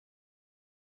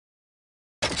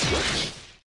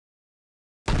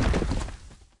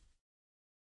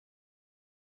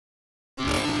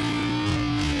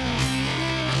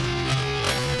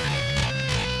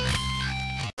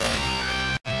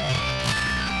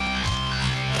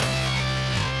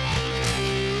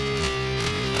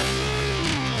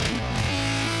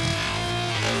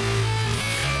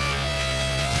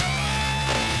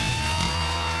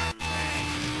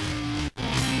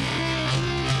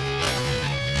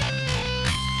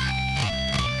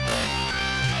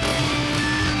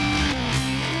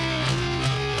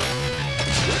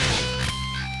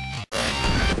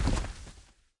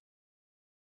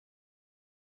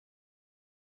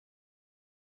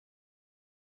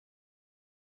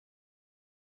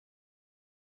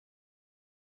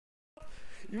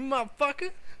You motherfucker,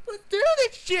 let's do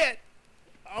this shit!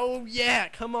 Oh yeah,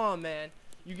 come on, man.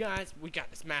 You guys, we got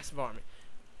this massive army.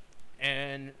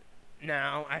 And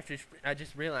now I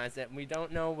just realized that we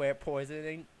don't know where Poison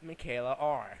and Micayla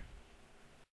are.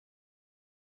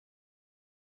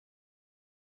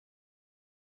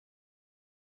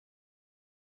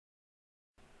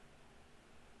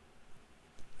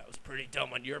 That was pretty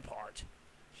dumb on your part.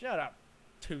 Shut up,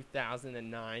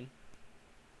 2009.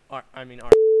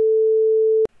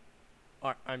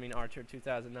 Archer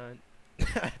 2009.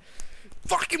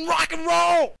 Fucking rock and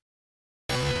roll!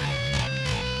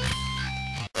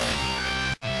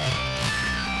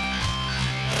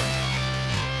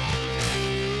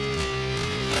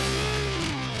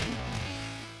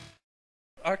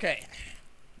 Okay,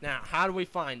 now how do we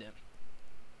find him?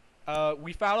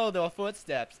 We follow the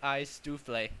footsteps, I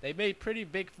Stoofley. They made pretty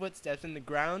big footsteps in the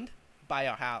ground by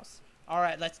our house.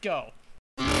 Alright, let's go.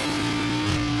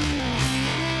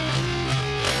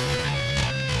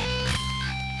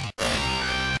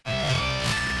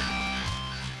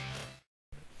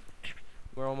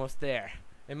 We're almost there.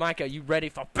 Hey Micah, you ready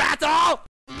for battle?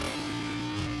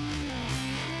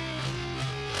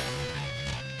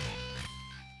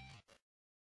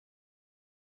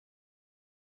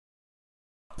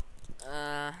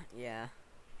 Yeah.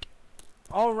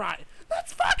 Alright,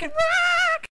 let's fucking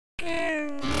rock!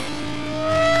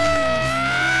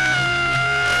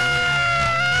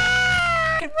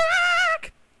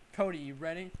 Rock! Cody, you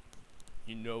ready?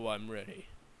 You know I'm ready.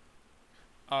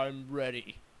 I'm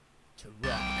ready to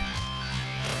rock.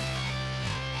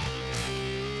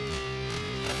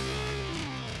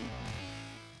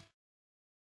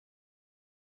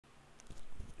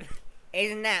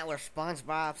 Isn't that what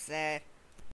SpongeBob said?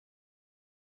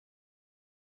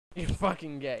 You're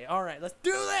fucking gay. Alright, let's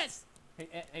do this!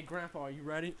 Hey, Grandpa, are you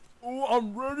ready? Oh,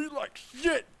 I'm ready like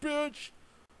shit, bitch!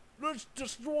 Let's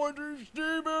destroy these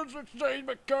demons and save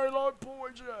Micayla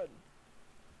Poison!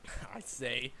 I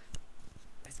say,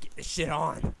 let's get this shit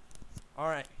on.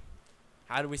 Alright,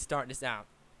 how do we start this out?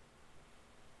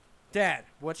 Dad,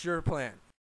 what's your plan?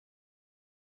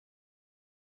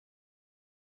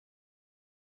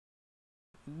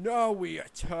 Now we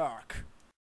attack.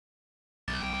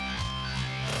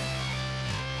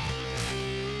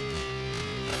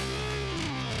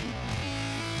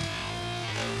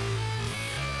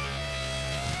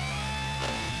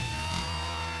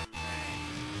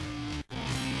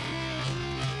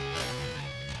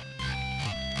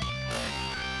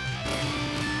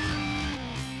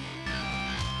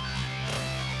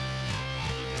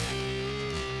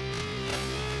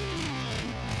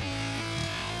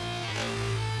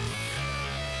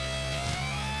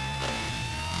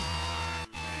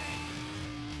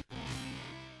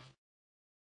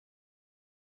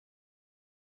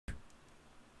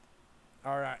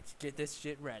 Alright, get this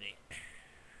shit ready.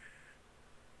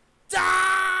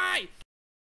 Die!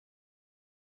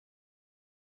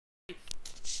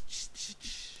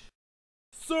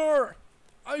 Sir,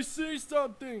 I see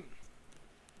something.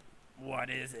 What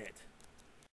is it?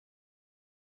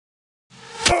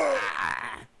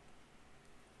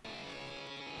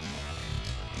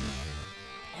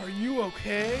 Are you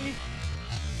okay?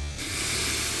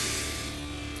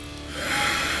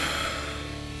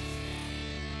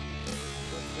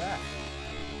 What's that?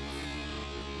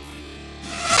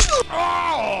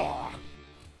 Oh!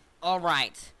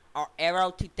 Alright, our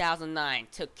Arrow 2009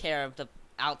 took care of the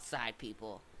outside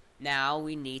people. Now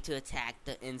we need to attack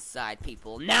the inside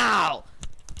people. Now!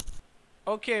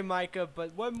 Okay, Micah,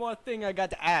 but one more thing I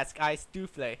got to ask, I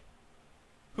Stoofley.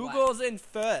 Who What? goes in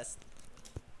first?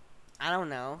 I don't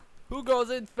know. Who goes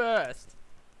in first?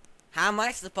 How am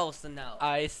I supposed to know?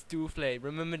 I Stoofley.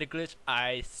 Remember the glitch?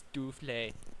 I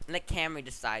Stoofley. Let Camry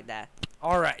decide that.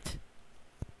 Alright.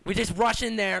 We just rush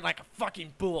in there like a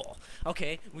fucking bull.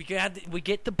 Okay, we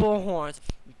get the bull horns,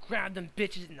 we grab them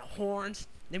bitches in the horns,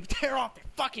 then we tear off their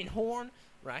fucking horn,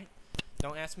 right?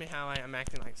 Don't ask me how I'm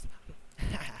acting like.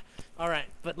 Alright,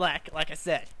 but like I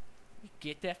said,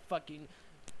 get that fucking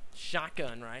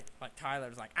shotgun, right? Like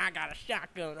Tyler's like, I got a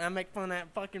shotgun. I make fun of that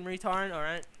fucking retard,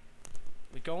 alright?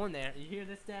 We go in there. You hear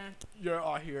this, Dad? Yeah,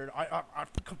 I hear it. I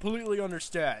completely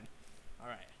understand.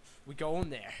 Alright, we go in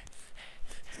there.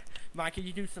 Micah,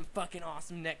 you do some fucking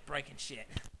awesome neck breaking shit.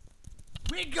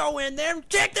 We go in there and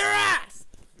kick their ass!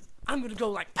 I'm gonna go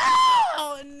like,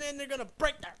 pow! And then they're gonna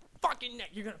break their fucking neck.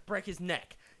 You're gonna break his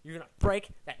neck. You're gonna break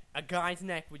a guy's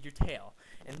neck with your tail.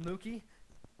 And Mookie,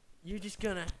 you're just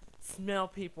gonna smell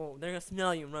people. They're gonna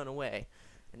smell you and run away.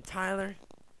 And Tyler,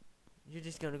 you're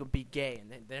just gonna go be gay,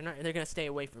 and they're gonna stay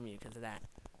away from you because of that.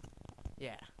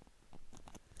 Yeah.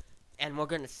 And we're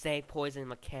gonna say poison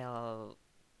micayla.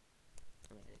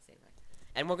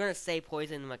 And we're gonna say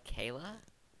poison micayla.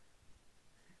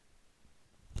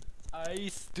 I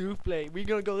stupid. We're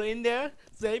gonna go in there,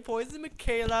 say poison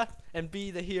micayla, and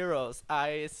be the heroes.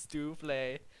 I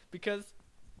stupid. Because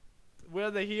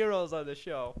we're the heroes of the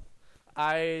show.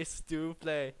 I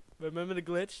stupid. Remember the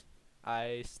glitch?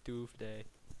 I stupid.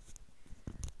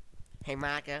 Hey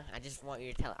Micah, I just want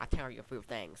you to I'll tell you a few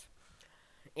things.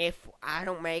 If I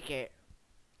don't make it,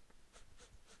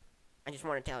 I just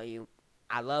want to tell you,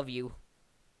 I love you.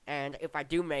 And if I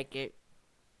do make it,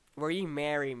 will you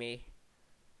marry me?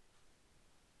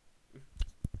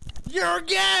 You're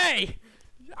gay!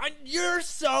 You're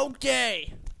so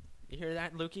gay! You hear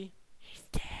that, Lukey? He's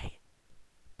gay.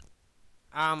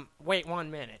 Wait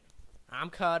 1 minute. I'm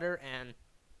Cutter, and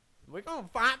we're gonna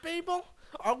fight people?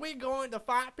 Are we going to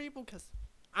fight people? Cause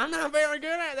I'm not very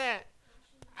good at that.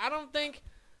 I don't think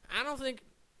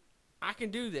I can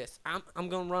do this. I'm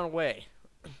gonna run away.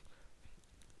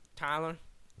 Tyler,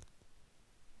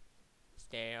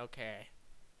 stay okay.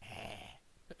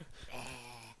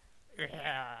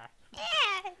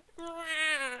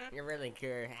 You're really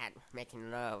good at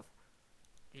making love.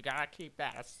 You gotta keep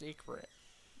that a secret.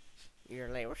 You're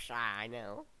a little shy, I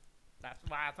know. That's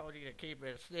why I told you to keep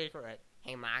it a secret.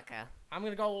 Hey Micah. I'm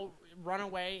gonna go run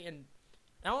away, and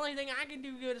the only thing I can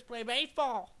do good is play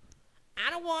baseball. I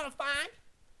don't want to fight.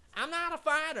 I'm not a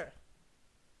fighter.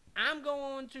 I'm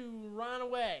going to run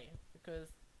away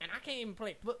and I can't even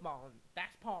play football. And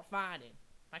that's part fighting.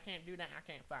 If I can't do that, I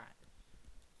can't fight.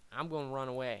 I'm gonna run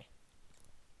away.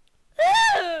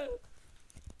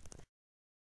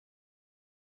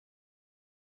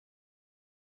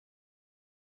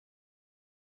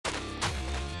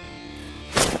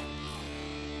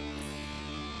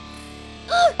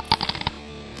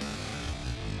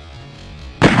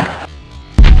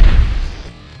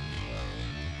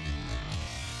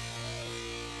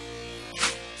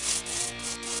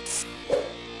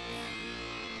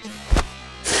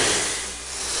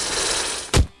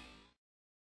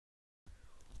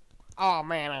 Oh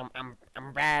man, I'm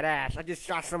badass. I just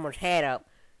shot someone's head up.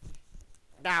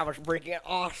 That was freaking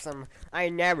awesome. I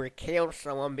never killed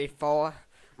someone before.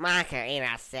 Micah,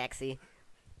 ain't I sexy?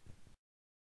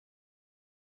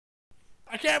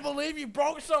 I can't believe you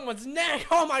broke someone's neck.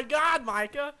 Oh my God,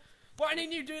 Micah. Why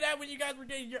didn't you do that when you guys were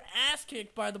getting your ass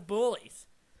kicked by the bullies?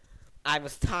 I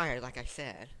was tired, like I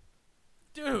said.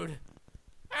 Dude,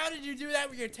 how did you do that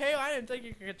with your tail? I didn't think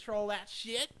you could control that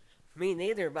shit. Me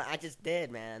neither, but I just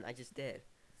did, man. I just did.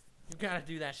 You gotta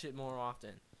do that shit more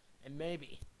often. And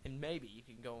maybe you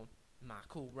can go in my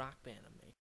cool rock band,